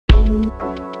So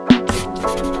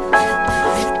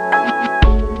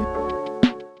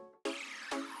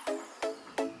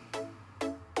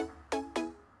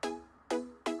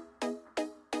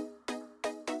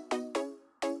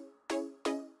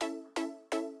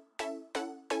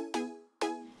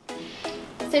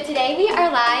today we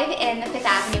are live in the Fifth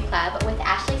Avenue Club with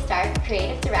Ashley Stark,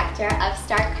 Creative Director of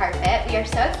Stark Carpet. We are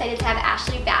so excited to have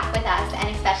Ashley back with us,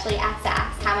 and especially at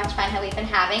Saks. How much fun have we been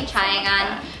having trying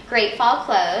on great fall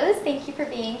clothes. Thank you for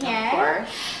being here. Of course.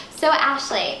 So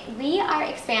Ashley, we are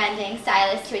expanding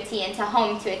Stylist to a T into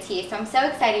Home to a T, so I'm so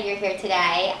excited you're here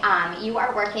today. You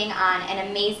are working on an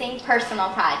amazing personal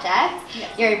project,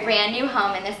 your brand new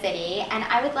home in the city, and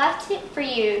I would love for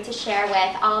you to share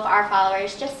with all of our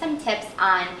followers just some tips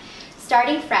on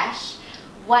starting fresh.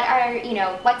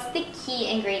 What's the key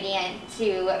ingredient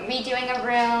to redoing a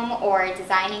room or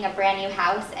designing a brand new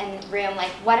house and room? Like,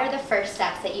 what are the first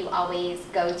steps that you always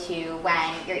go to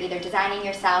when you're either designing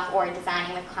yourself or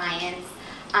designing with clients,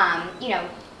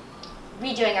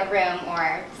 redoing a room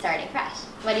or starting fresh?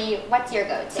 What's your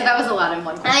go-to? So that was a lot in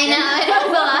one question. I know, it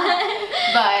was a lot.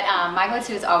 But my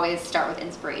go-to is always start with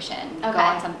inspiration. Okay. Go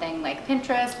on something like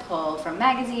Pinterest, pull from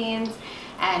magazines,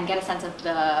 and get a sense of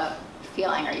the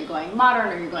feeling. Are you going modern?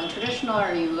 Are you going traditional?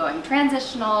 Are you going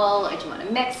transitional? Do you want to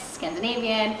mix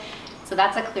Scandinavian? So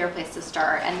that's a clear place to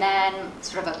start. And then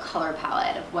sort of a color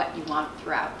palette of what you want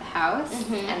throughout the house.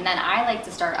 And then I like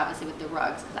to start obviously with the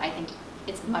rugs, because I think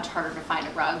it's much harder to find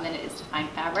a rug than it is to find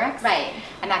fabrics. Right.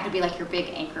 And that could be like your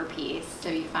big anchor piece. So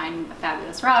you find a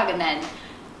fabulous rug, and then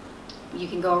you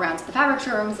can go around to the fabric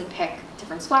showrooms and pick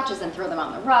different swatches and throw them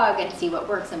on the rug and see what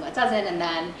works and what doesn't, and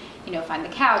then find the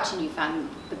couch and you find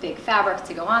the big fabric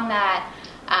to go on that,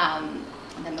 and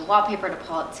then the wallpaper to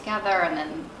pull it together, and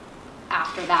then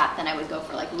after that then I would go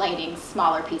for like lighting,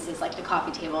 smaller pieces like the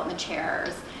coffee table and the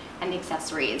chairs and the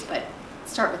accessories, but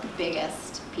start with the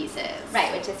biggest pieces.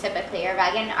 Right, which is typically your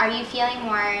rug. And are you feeling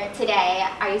more today,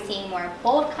 are you seeing more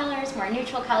bold colors, more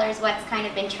neutral colors? What's kind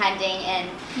of been trending in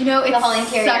the whole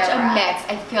interior? It's such a mix.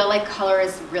 I feel like color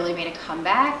has really made a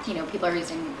comeback. People are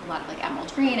using a lot of like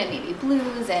emerald green and navy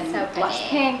blues and blush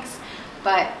pinks,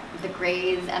 but the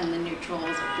grays and the neutrals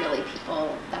are really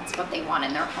that's what they want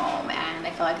in their home, and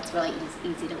I feel like it's really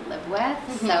easy to live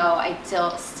with. So I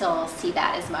still see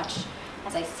that as much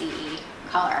as I see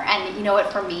color. And you know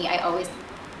what, for me,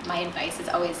 my advice is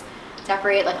always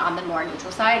decorate like on the more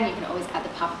neutral side, and you can always add the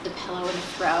pop of the pillow and the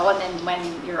throw, and then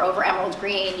when you're over emerald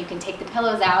green, you can take the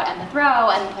pillows out and the throw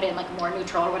and put in like more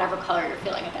neutral or whatever color you're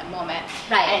feeling at that moment.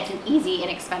 Right. And it's an easy,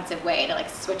 inexpensive way to like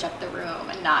switch up the room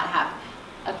and not have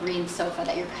a green sofa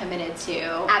that you're committed to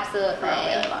absolutely for a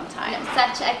really long time.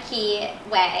 Such a key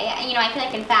way. I feel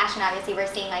like in fashion, obviously, we're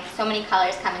seeing like so many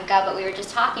colors come and go, but we were just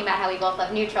talking about how we both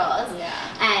love neutrals,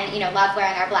 and love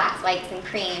wearing our blacks, whites, and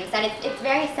creams, and it's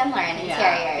very similar in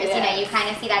interiors. You kind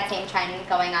of see that same trend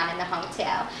going on in the home too.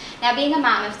 Now, being a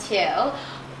mom of two,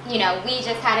 we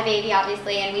just had a baby,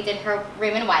 obviously, and we did her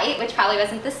room in white, which probably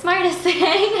wasn't the smartest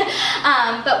thing.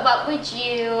 But what would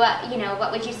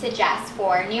you suggest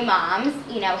for new moms,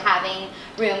 having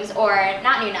rooms, or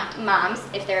not new moms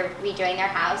if they're redoing their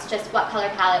house? Just what color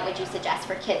palette would you suggest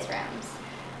for kids' rooms?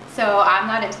 So I'm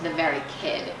not into the very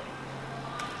kid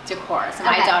decor. So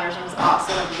my daughter's room is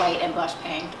also like white and blush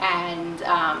pink, and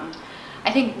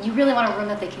I think you really want a room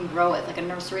that they can grow with. Like a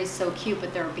nursery is so cute,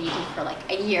 but they're a baby for like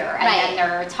a year, and then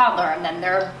they're a toddler, and then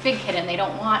they're a big kid, and they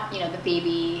don't want the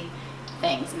baby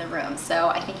things in the room. So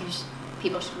I think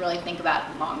people should really think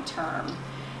about long term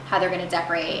how they're going to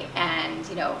decorate. And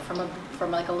from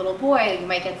like a little boy, you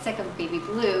might get sick of baby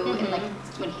blue, and like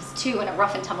when he's 2 and a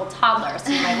rough and tumble toddler.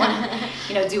 So you might want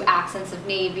to do accents of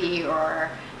navy or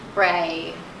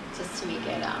gray just to make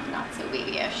it not so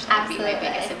babyish. That would be my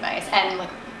biggest advice. And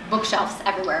like bookshelves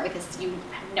everywhere, because you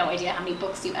have no idea how many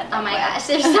books you end up with. Gosh,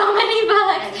 there's so many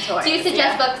books. And toys, do you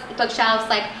suggest bookshelves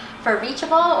like for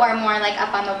reachable or more like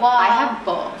up on the wall? I have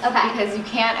both. Okay. Because you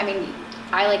can't,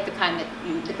 I like the kind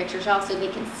that the picture shelf so they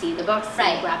can see the books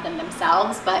and grab them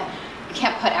themselves, but you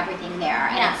can't put everything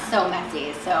there, and it's so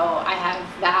messy. So I have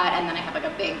that, and then I have like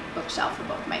a big bookshelf for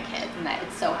both my kids, and that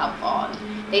it's so helpful.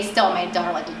 And my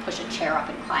daughter like will push a chair up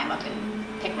and climb up and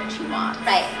pick what she wants.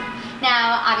 Right.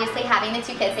 Now, obviously, having the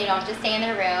 2 kids, they don't just stay in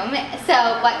their room. So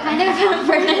what kind of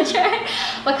furniture,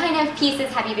 what kind of pieces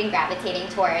have you been gravitating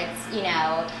towards,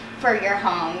 for your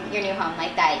home, your new home,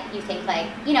 like that you think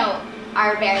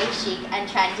are very chic and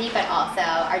trendy, but also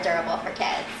are durable for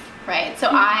kids? Right. So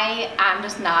I'm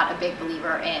just not a big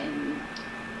believer in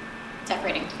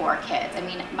decorating for kids.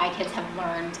 My kids have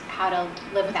learned how to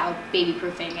live without baby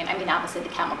proofing, and obviously the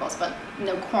chemicals, but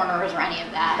no corners or any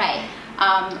of that. Right.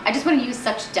 I just want to use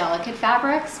such delicate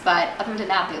fabrics, but other than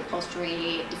that, the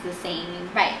upholstery is the same.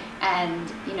 Right.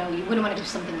 And you know, you wouldn't want to do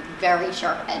something with very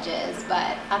sharp edges,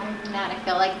 but other than that, I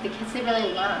feel like the kids, they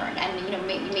really learn, and you know,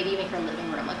 maybe make her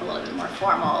living room like a little bit more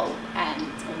formal and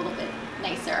a little bit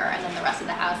nicer, and then the rest of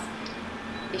the house,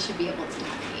 they should be able to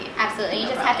navigate. Absolutely, you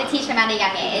just have to teach them at a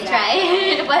young age,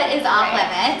 right? What is off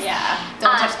limits? Yeah,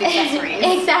 don't touch the accessories.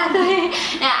 Exactly.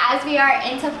 Now, as we are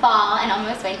into fall and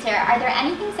almost winter, are there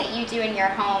any things that you do in your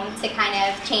home to kind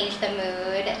of change the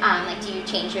mood? Like, do you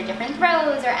change your different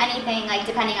throws or anything, like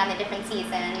depending on the different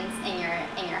seasons in your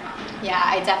home? Yeah,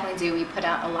 I definitely do. We put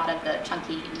out a lot of the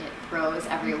chunky knit throws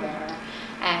everywhere,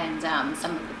 and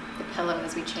some of the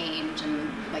pillows we change,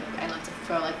 and like I like to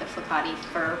throw like the Flicati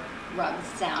fur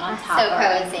rugs down on top, so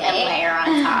cozy, and layer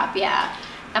on top. Yeah,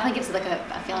 definitely gives it like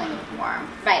a feeling of warmth.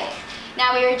 Right.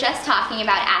 Now, we were just talking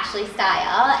about Ashley's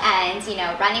style, and you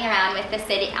know, running around with the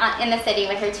city in the city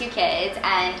with her 2 kids,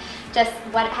 and just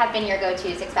what have been your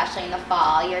go-tos, especially in the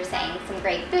fall? You're saying some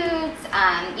great boots.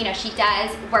 You know, she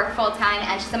does work full-time,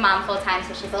 and she's a mom full-time,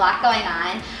 so she's a lot going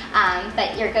on.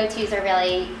 But your go-tos are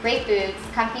really great boots,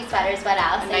 comfy sweaters. What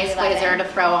else? A nice blazer to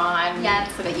throw on,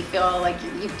 so that you feel like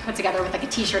you put together with like a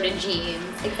t-shirt and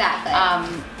jeans. Exactly.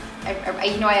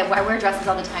 I wear dresses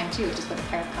all the time too, just with a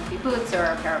pair of comfy boots or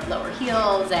a pair of lower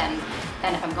heels, and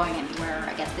then if I'm going anywhere,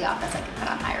 I guess the office, I can put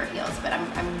on higher heels, but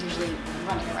I'm usually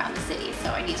running around the city,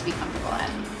 so I need to be comfortable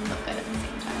and look good at the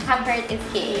same time. Comfort is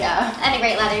key. Yeah. And a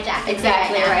great leather jacket.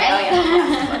 Exactly, right? Oh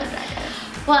yeah, leather jacket.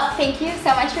 Well, thank you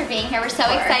so much for being here. We're so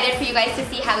excited for you guys to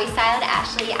see how we styled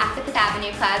Ashley at the Fifth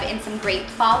Avenue Club in some great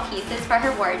fall pieces for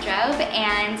her wardrobe.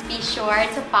 And be sure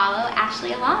to follow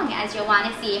Ashley along, as you'll want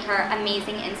to see her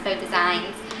amazing inspo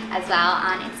designs as well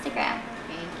on Instagram.